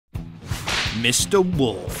Mr.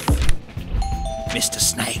 Wolf, Mr.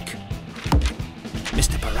 Snake,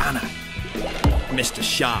 Mr. Piranha, Mr.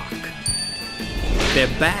 Shark. They're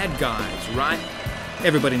bad guys, right?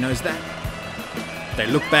 Everybody knows that. They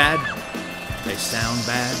look bad, they sound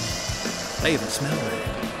bad, they even smell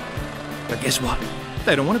bad. But guess what?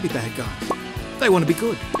 They don't want to be bad guys. They want to be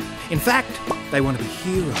good. In fact, they want to be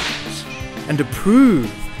heroes. And to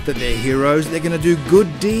prove that they're heroes, they're going to do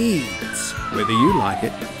good deeds, whether you like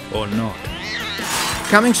it or not.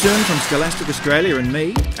 Coming soon from Scholastic Australia and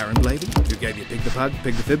me, Aaron Blavey, who gave you Pig the Pug,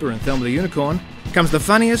 Pig the Fibber and Thelma the Unicorn, comes the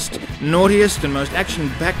funniest, naughtiest and most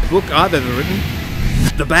action-packed book I've ever written,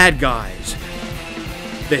 The Bad Guys.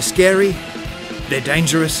 They're scary, they're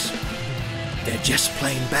dangerous, they're just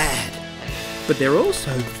plain bad. But they're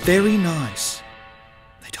also very nice.